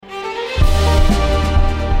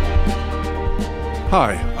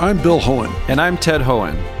Hi, I'm Bill Hohen. And I'm Ted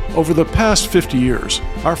Hohen. Over the past 50 years,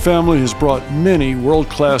 our family has brought many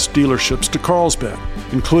world-class dealerships to Carlsbad,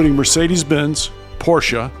 including Mercedes-Benz,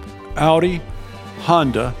 Porsche, Audi,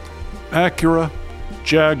 Honda, Acura,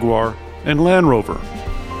 Jaguar, and Land Rover.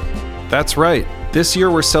 That's right. This year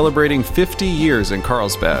we're celebrating 50 years in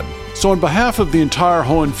Carlsbad. So on behalf of the entire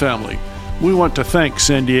Hohen family, we want to thank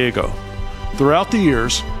San Diego. Throughout the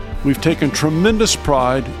years, we've taken tremendous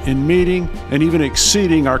pride in meeting and even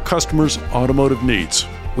exceeding our customers' automotive needs.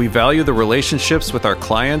 We value the relationships with our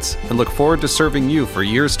clients and look forward to serving you for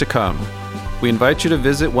years to come. We invite you to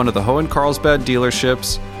visit one of the Hohen Carlsbad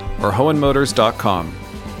dealerships or hohenmotors.com.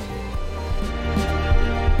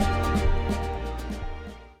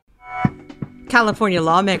 California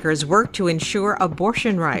lawmakers work to ensure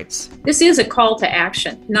abortion rights. This is a call to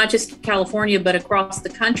action, not just California, but across the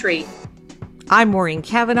country. I'm Maureen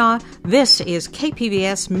Cavanaugh. This is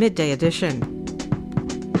KPBS Midday Edition.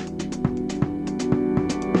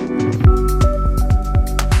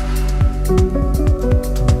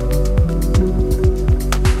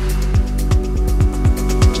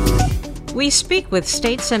 We speak with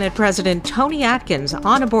State Senate President Toni Atkins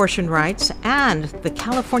on abortion rights and the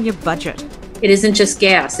California budget. It isn't just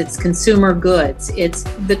gas, it's consumer goods, it's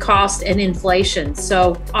the cost and inflation.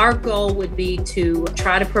 So our goal would be to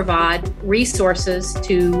try to provide resources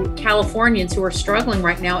to Californians who are struggling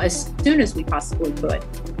right now as soon as we possibly could.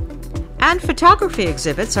 And photography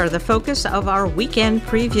exhibits are the focus of our weekend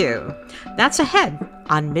preview. That's ahead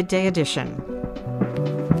on Midday Edition.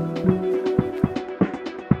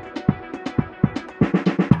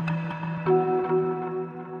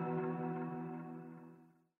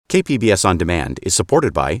 KPBS On Demand is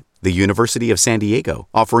supported by the University of San Diego,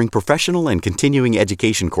 offering professional and continuing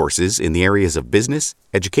education courses in the areas of business,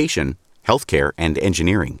 education, healthcare, and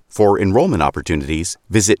engineering. For enrollment opportunities,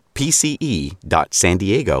 visit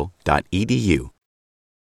pce.sandiego.edu.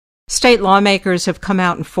 State lawmakers have come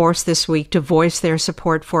out in force this week to voice their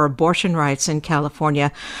support for abortion rights in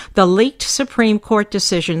California. The leaked Supreme Court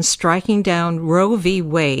decision striking down Roe v.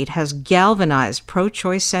 Wade has galvanized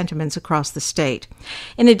pro-choice sentiments across the state.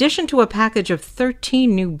 In addition to a package of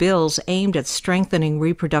 13 new bills aimed at strengthening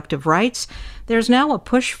reproductive rights, there's now a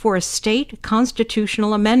push for a state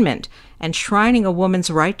constitutional amendment enshrining a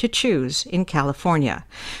woman's right to choose in California.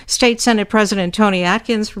 State Senate President Toni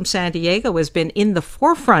Atkins from San Diego has been in the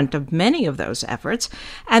forefront of many of those efforts,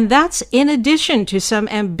 and that's in addition to some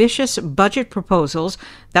ambitious budget proposals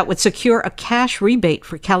that would secure a cash rebate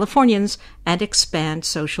for Californians and expand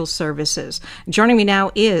social services. Joining me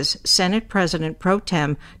now is Senate President Pro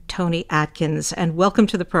Tem Toni Atkins, and welcome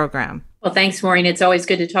to the program. Well, thanks, Maureen. It's always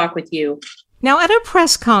good to talk with you. Now, at a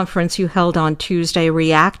press conference you held on Tuesday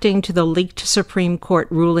reacting to the leaked Supreme Court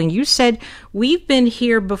ruling, you said, "We've been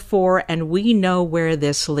here before and we know where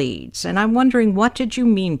this leads." And I'm wondering, what did you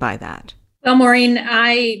mean by that? Well, Maureen,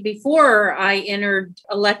 before I entered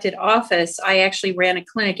elected office, I actually ran a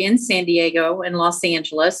clinic in San Diego and Los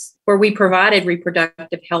Angeles where we provided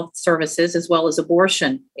reproductive health services as well as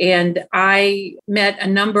abortion. And I met a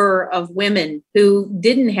number of women who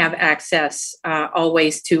didn't have access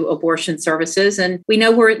always to abortion services. And we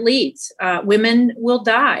know where it leads. Women will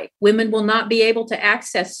die. Women will not be able to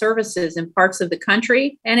access services in parts of the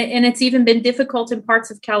country. And it's even been difficult in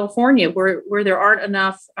parts of California where there aren't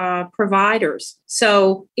enough providers.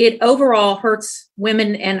 So it overall hurts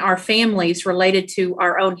women and our families related to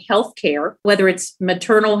our own health care, whether it's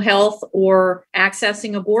maternal health or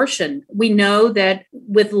accessing abortion. We know that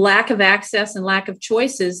with lack of access and lack of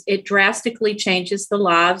choices, it drastically changes the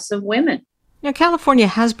lives of women. Now, California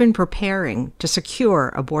has been preparing to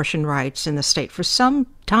secure abortion rights in the state for some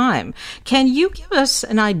time. Can you give us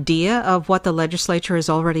an idea of what the legislature has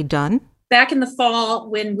already done? Back in the fall,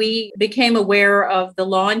 when we became aware of the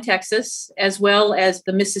law in Texas, as well as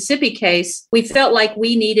the Mississippi case, we felt like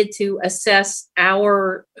we needed to assess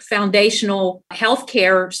our foundational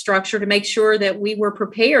healthcare structure to make sure that we were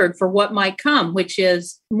prepared for what might come, which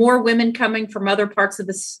is more women coming from other parts of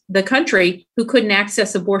the country who couldn't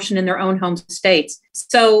access abortion in their own home states.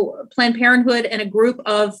 So Planned Parenthood and a group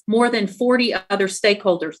of more than 40 other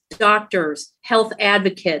stakeholders, doctors, health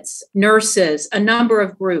advocates, nurses, a number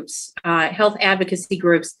of groups, health advocacy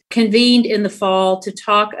groups, convened in the fall to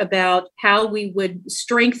talk about how we would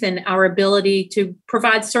strengthen our ability to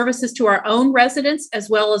provide services to our own residents as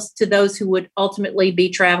well as to those who would ultimately be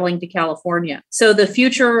traveling to California. So the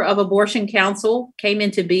Future of Abortion Council came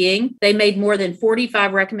into into being. They made more than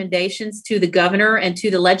 45 recommendations to the governor and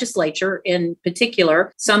to the legislature in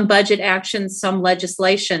particular, some budget actions, some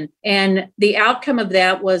legislation. And the outcome of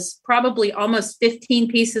that was probably almost 15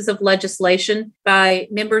 pieces of legislation by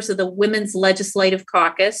members of the Women's Legislative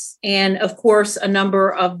Caucus, and of course, a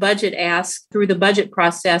number of budget asks through the budget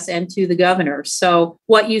process and to the governor. So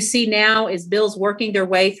what you see now is bills working their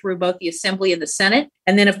way through both the Assembly and the Senate.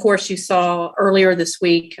 And then, of course, you saw earlier this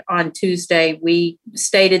week on Tuesday, we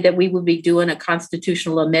stated that we would be doing a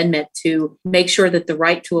constitutional amendment to make sure that the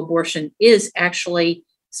right to abortion is actually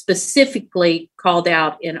specifically called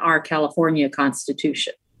out in our California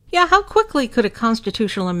Constitution. Yeah, how quickly could a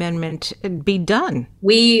constitutional amendment be done?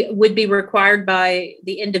 We would be required by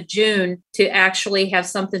the end of June to actually have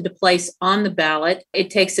something to place on the ballot. It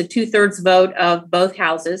takes a 2/3 vote of both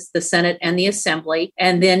houses, the Senate and the Assembly,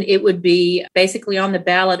 and then it would be basically on the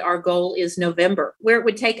ballot. Our goal is November, where it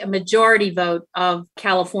would take a majority vote of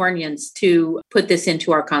Californians to put this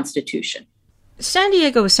into our Constitution. San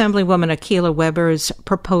Diego Assemblywoman Akilah Weber's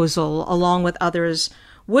proposal, along with others,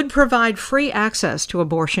 would provide free access to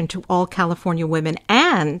abortion to all California women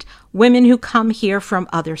and women who come here from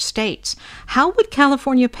other states. How would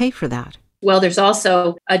California pay for that? Well, there's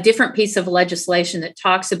also a different piece of legislation that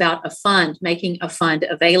talks about a fund, making a fund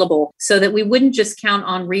available so that we wouldn't just count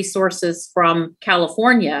on resources from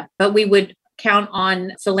California, but we would count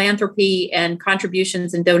on philanthropy and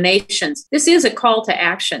contributions and donations. This is a call to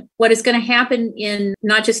action. What is going to happen in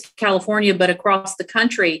not just California, but across the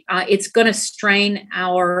country, it's going to strain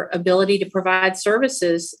our ability to provide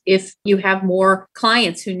services if you have more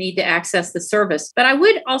clients who need to access the service. But I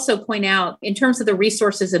would also point out, in terms of the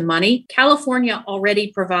resources and money, California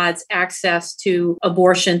already provides access to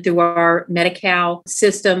abortion through our Medi-Cal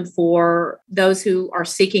system for those who are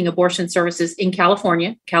seeking abortion services in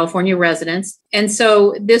California residents. And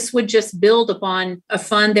so this would just build upon a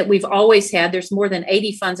fund that we've always had. There's more than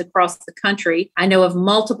 80 funds across the country. I know of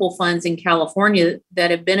multiple funds in California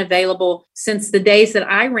that have been available since the days that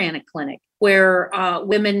I ran a clinic, where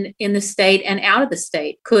women in the state and out of the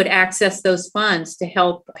state could access those funds to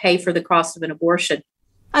help pay for the cost of an abortion.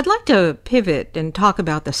 I'd like to pivot and talk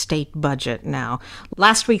about the state budget now.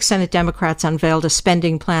 Last week, Senate Democrats unveiled a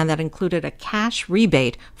spending plan that included a cash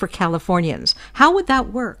rebate for Californians. How would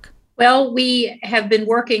that work? Well, we have been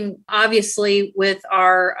working, obviously, with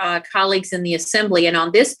our colleagues in the Assembly. And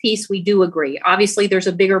on this piece, we do agree. Obviously, there's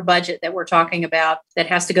a bigger budget that we're talking about that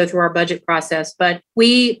has to go through our budget process. But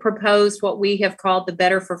we proposed what we have called the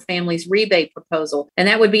Better for Families rebate proposal. And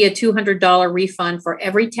that would be a $200 refund for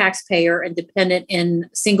every taxpayer and dependent in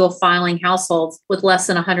single filing households with less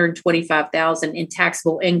than $125,000 in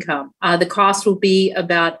taxable income. The cost will be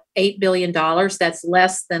about $8 billion. That's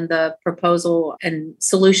less than the proposal and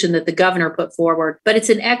solution that the governor put forward, but it's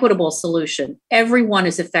an equitable solution. Everyone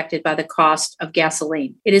is affected by the cost of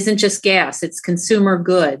gasoline. It isn't just gas, it's consumer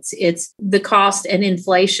goods, it's the cost and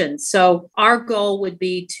inflation. So our goal would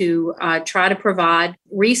be to try to provide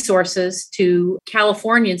resources to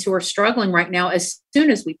Californians who are struggling right now as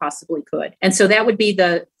soon as we possibly could. And so that would be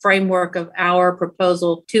the framework of our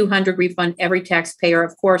proposal, $200 refund every taxpayer.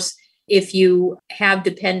 Of course, if you have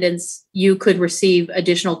dependents, you could receive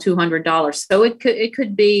additional $200. So it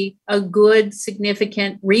could be a good,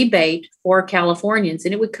 significant rebate for Californians,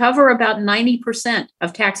 and it would cover about 90%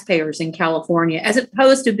 of taxpayers in California, as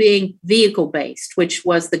opposed to being vehicle-based, which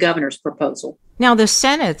was the governor's proposal. Now, the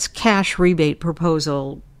Senate's cash rebate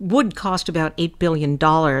proposal would cost about $8 billion,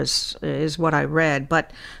 is what I read.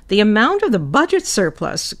 But the amount of the budget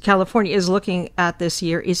surplus California is looking at this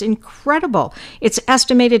year is incredible. It's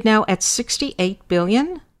estimated now at $68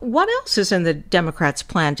 billion. What else is in the Democrats'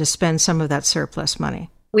 plan to spend some of that surplus money?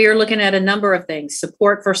 We are looking at a number of things.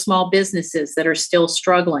 Support for small businesses that are still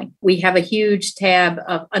struggling. We have a huge tab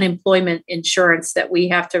of unemployment insurance that we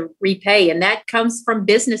have to repay, and that comes from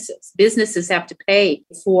businesses. Businesses have to pay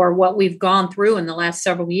for what we've gone through in the last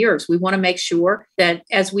several years. We want to make sure that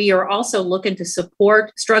as we are also looking to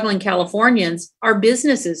support struggling Californians, our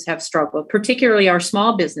businesses have struggled, particularly our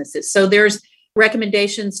small businesses. So there's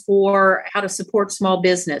recommendations for how to support small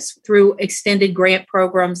business through extended grant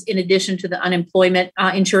programs, in addition to the unemployment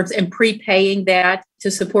insurance and prepaying that to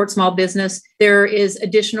support small business. There is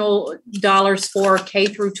additional dollars for K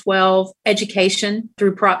through 12 education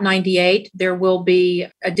through Prop 98. There will be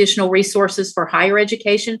additional resources for higher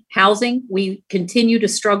education, housing. We continue to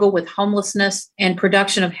struggle with homelessness and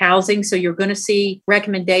production of housing. So you're going to see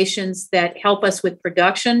recommendations that help us with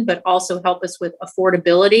production, but also help us with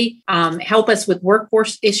affordability, help us with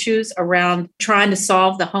workforce issues around trying to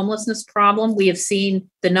solve the homelessness problem. We have seen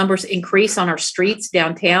the numbers increase on our streets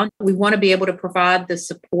downtown. We want to be able to provide the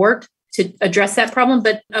support to address that problem.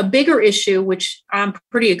 But a bigger issue, which I'm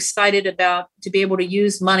pretty excited about, to be able to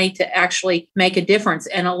use money to actually make a difference.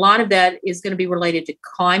 And a lot of that is going to be related to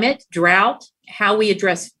climate, drought, how we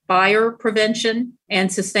address fire prevention and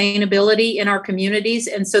sustainability in our communities.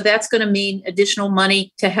 And so that's going to mean additional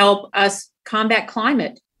money to help us combat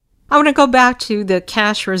climate. I want to go back to the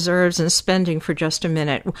cash reserves and spending for just a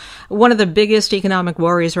minute. One of the biggest economic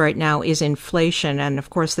worries right now is inflation. And of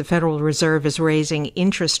course, the Federal Reserve is raising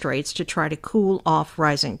interest rates to try to cool off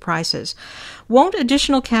rising prices. Won't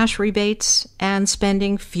additional cash rebates and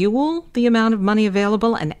spending fuel the amount of money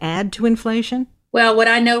available and add to inflation? Well, what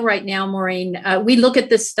I know right now, Maureen, we look at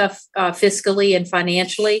this stuff fiscally and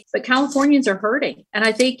financially, but Californians are hurting. And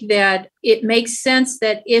I think that it makes sense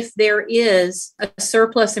that if there is a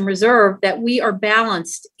surplus in reserve, that we are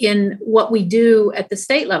balanced in what we do at the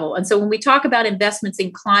state level. And so when we talk about investments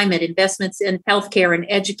in climate, investments in healthcare and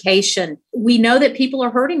education, we know that people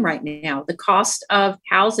are hurting right now. The cost of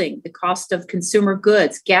housing, the cost of consumer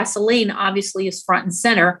goods, gasoline obviously is front and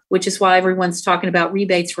center, which is why everyone's talking about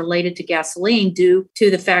rebates related to gasoline, due to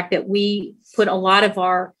the fact that we put a lot of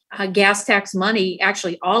our gas tax money,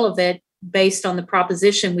 actually all of it, based on the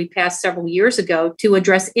proposition we passed several years ago to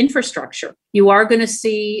address infrastructure. You are going to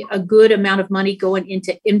see a good amount of money going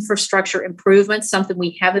into infrastructure improvements, something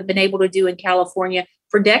we haven't been able to do in California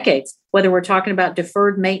for decades, whether we're talking about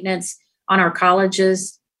deferred maintenance on our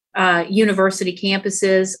colleges, university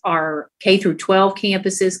campuses, our K through 12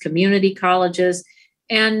 campuses, community colleges.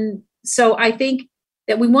 And so I think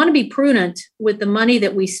that we want to be prudent with the money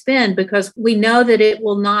that we spend, because we know that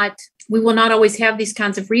we will not always have these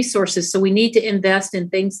kinds of resources. So we need to invest in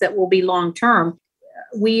things that will be long-term.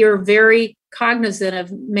 We are very cognizant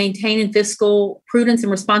of maintaining fiscal prudence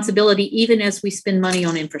and responsibility, even as we spend money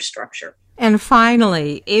on infrastructure. And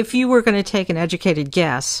finally, if you were going to take an educated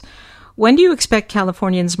guess, when do you expect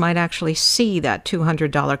Californians might actually see that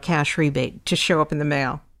 $200 cash rebate to show up in the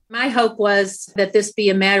mail? My hope was that this be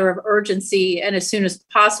a matter of urgency and as soon as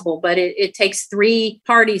possible, but it takes three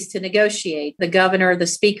parties to negotiate, the governor, the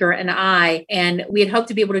speaker, and I. And we had hoped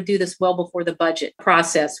to be able to do this well before the budget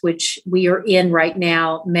process, which we are in right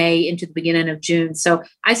now, May into the beginning of June. So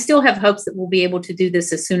I still have hopes that we'll be able to do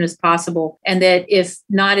this as soon as possible, and that if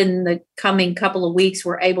not in the coming couple of weeks,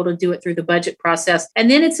 we're able to do it through the budget process.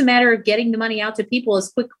 And then it's a matter of getting the money out to people as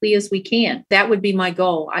quickly as we can. That would be my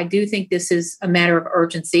goal. I do think this is a matter of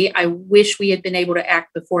urgency. I wish we had been able to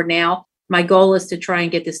act before now. My goal is to try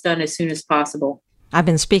and get this done as soon as possible. I've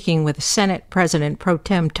been speaking with Senate President Pro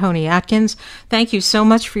Tem Toni Atkins. Thank you so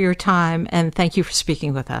much for your time, and thank you for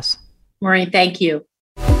speaking with us. Maureen, thank you.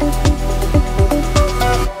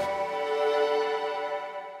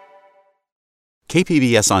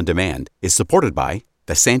 KPBS On Demand is supported by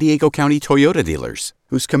the San Diego County Toyota dealers,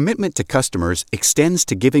 whose commitment to customers extends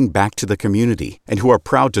to giving back to the community and who are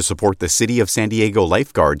proud to support the City of San Diego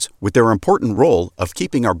lifeguards with their important role of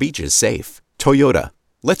keeping our beaches safe. Toyota,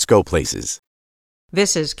 let's go places.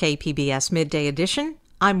 This is KPBS Midday Edition.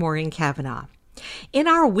 I'm Maureen Cavanaugh. In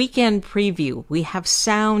our weekend preview, we have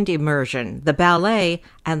sound immersion, the ballet,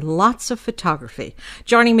 and lots of photography.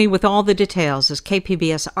 Joining me with all the details is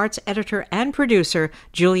KPBS arts editor and producer,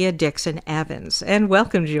 Julia Dixon Evans. And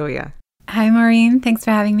welcome, Julia. Hi, Maureen. Thanks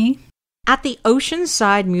for having me. At the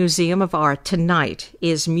Oceanside Museum of Art tonight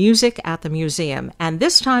is Music at the Museum, and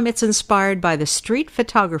this time it's inspired by the street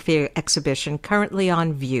photography exhibition currently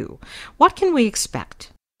on view. What can we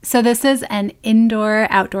expect? So this is an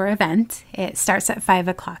indoor-outdoor event. It starts at 5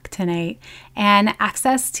 o'clock tonight, and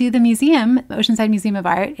access to the museum, the Oceanside Museum of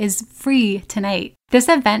Art, is free tonight. This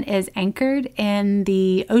event is anchored in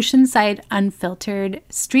the Oceanside Unfiltered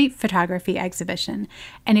Street Photography Exhibition,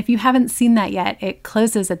 and if you haven't seen that yet, it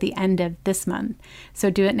closes at the end of this month, so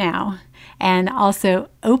do it now. And also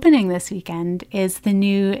opening this weekend is the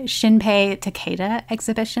new Shinpei Takeda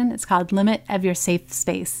exhibition. It's called Limit of Your Safe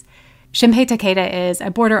Space. Shinpei Takeda is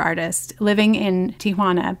a border artist living in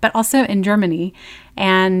Tijuana, but also in Germany,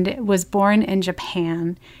 and was born in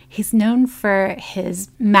Japan. He's known for his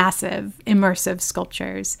massive, immersive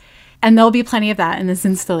sculptures. And there'll be plenty of that in this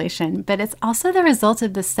installation. But it's also the result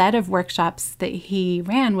of the set of workshops that he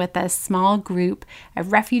ran with a small group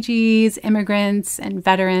of refugees, immigrants, and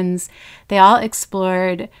veterans. They all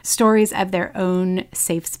explored stories of their own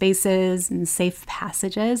safe spaces and safe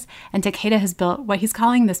passages. And Takeda has built what he's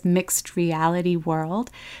calling this mixed reality world.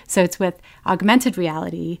 So it's with augmented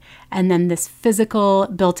reality and then this physical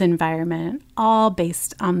built environment, all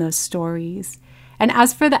based on those stories. And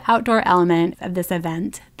as for the outdoor element of this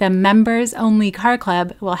event, the members-only car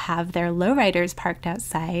club will have their lowriders parked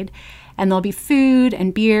outside, And there'll be food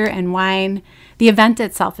and beer and wine. The event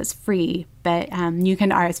itself is free, but you can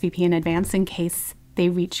RSVP in advance in case they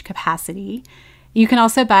reach capacity. You can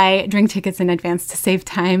also buy drink tickets in advance to save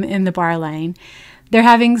time in the bar line. They're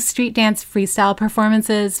having street dance freestyle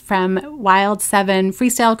performances from Wild 7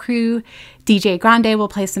 Freestyle Crew. DJ Grande will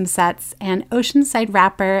play some sets, and Oceanside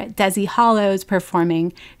rapper Desi Hollow's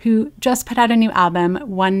performing, who just put out a new album,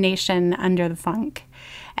 One Nation Under the Funk.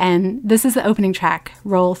 And this is the opening track,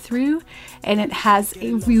 Roll Through, and it has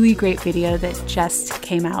a really great video that just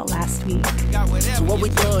came out last week. So what we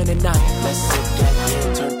doing tonight? Let's sit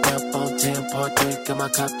back, turn up on 10, pour drink in my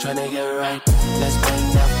cup, trying to get right. Let's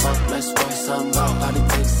bring that funk, let's roll some more, about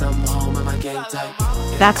to take some home in my game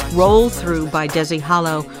tight. That's Roll Through by Desi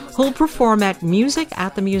Hollow, who'll perform at Music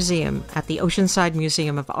at the Museum at the Oceanside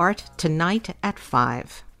Museum of Art tonight at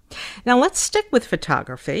 5. Now let's stick with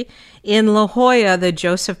photography. In La Jolla, the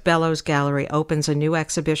Joseph Bellows Gallery opens a new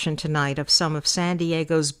exhibition tonight of some of San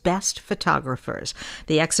Diego's best photographers.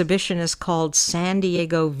 The exhibition is called San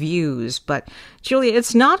Diego Views, but Julia,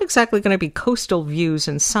 it's not exactly going to be coastal views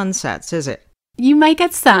and sunsets, is it? You might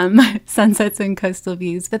get some sunsets and coastal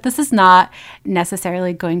views, but this is not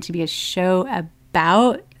necessarily going to be a show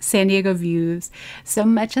about San Diego views so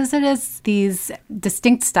much as it is these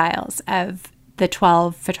distinct styles of the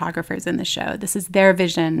 12 photographers in the show. This is their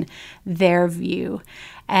vision, their view.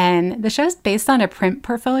 And the show is based on a print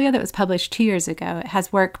portfolio that was published 2 years ago. It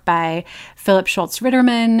has work by Philip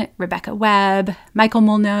Schultz-Ritterman, Rebecca Webb, Michael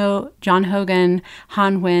Mulno, John Hogan,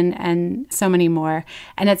 Han Nguyen, and so many more.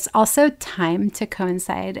 And it's also timed to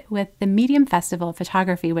coincide with the Medium Festival of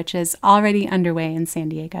Photography, which is already underway in San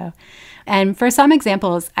Diego. And for some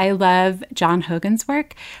examples, I love John Hogan's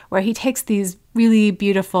work, where he takes these really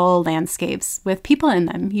beautiful landscapes with people in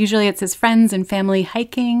them. Usually it's his friends and family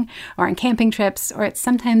hiking or on camping trips, or it's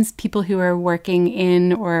sometimes people who are working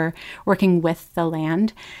in or working with the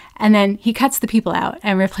land. And then he cuts the people out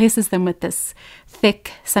and replaces them with this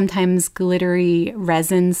thick, sometimes glittery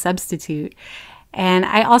resin substitute. And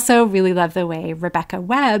I also really love the way Rebecca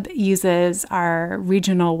Webb uses our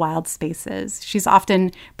regional wild spaces. She's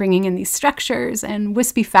often bringing in these structures and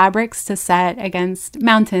wispy fabrics to set against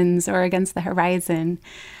mountains or against the horizon.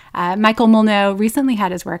 Michael Mulno recently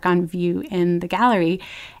had his work on view in the gallery,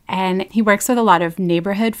 and he works with a lot of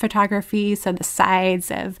neighborhood photography, so the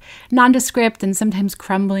sides of nondescript and sometimes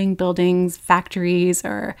crumbling buildings, factories,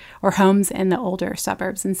 or homes in the older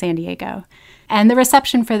suburbs in San Diego. And the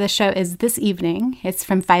reception for the show is this evening. It's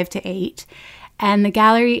from 5 to 8. And the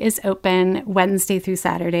gallery is open Wednesday through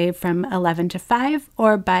Saturday from 11 to 5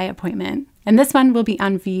 or by appointment. And this one will be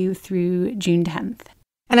on view through June 10th.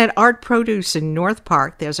 And at Art Produce in North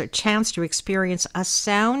Park, there's a chance to experience a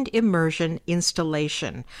sound immersion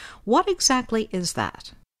installation. What exactly is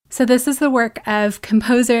that? So this is the work of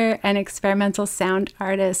composer and experimental sound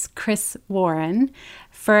artist Chris Warren.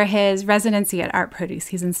 For his residency at Art Produce,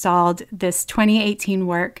 he's installed this 2018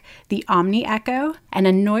 work, The Omni Echo, and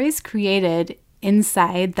a noise created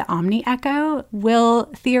inside the Omni Echo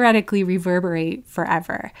will theoretically reverberate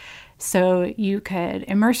forever. So you could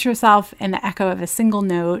immerse yourself in the echo of a single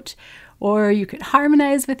note, or you could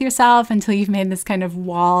harmonize with yourself until you've made this kind of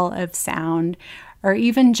wall of sound, or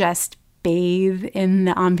even just bathe in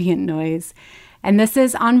the ambient noise. And this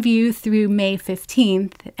is on view through May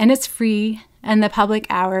 15th, and it's free. And the public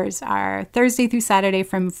hours are Thursday through Saturday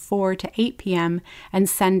from 4 to 8 p.m. and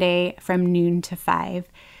Sunday from noon to 5.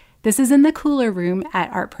 This is in the cooler room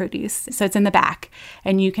at Art Produce, so it's in the back,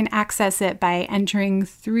 and you can access it by entering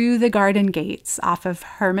through the garden gates off of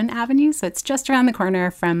Herman Avenue, so it's just around the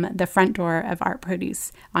corner from the front door of Art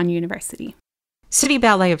Produce on University. City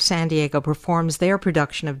Ballet of San Diego performs their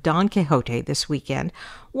production of Don Quixote this weekend.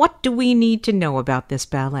 What do we need to know about this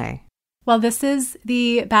ballet? Well, this is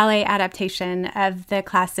the ballet adaptation of the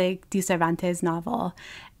classic De Cervantes novel,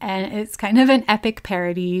 and it's kind of an epic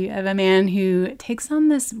parody of a man who takes on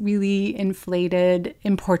this really inflated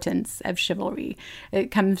importance of chivalry. It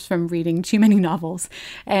comes from reading too many novels,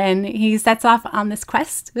 and he sets off on this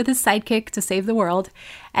quest with his sidekick to save the world.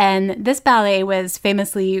 And this ballet was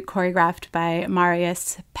famously choreographed by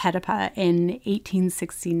Marius Petipa in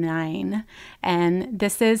 1869. And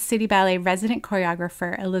this is City Ballet resident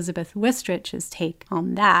choreographer Elizabeth Wistrich's take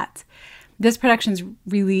on that. This production's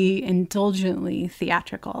really indulgently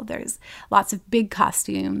theatrical. There's lots of big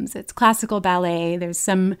costumes. It's classical ballet. There's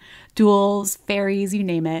some duels, fairies, you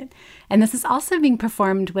name it. And this is also being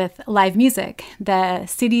performed with live music. The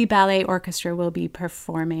City Ballet Orchestra will be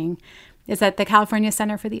performing. It's at the California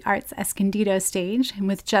Center for the Arts Escondido stage, and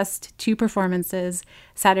with just 2 performances,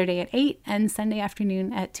 Saturday at 8 and Sunday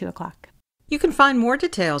afternoon at 2 o'clock. You can find more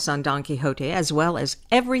details on Don Quixote, as well as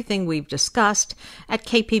everything we've discussed, at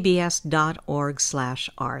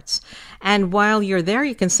kpbs.org/arts. And while you're there,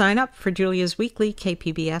 you can sign up for Julia's weekly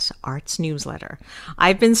KPBS Arts newsletter.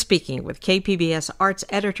 I've been speaking with KPBS Arts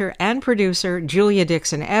editor and producer Julia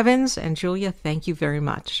Dixon Evans. And Julia, thank you very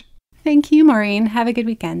much. Thank you, Maureen. Have a good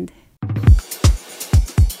weekend.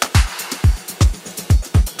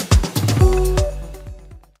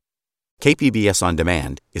 KPBS On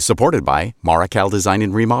Demand is supported by Marrokal Design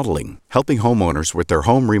and Remodeling, helping homeowners with their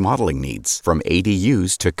home remodeling needs. From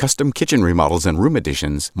ADUs to custom kitchen remodels and room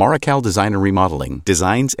additions, Marrokal Design and Remodeling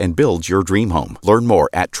designs and builds your dream home. Learn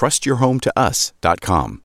more at trustyourhometous.com.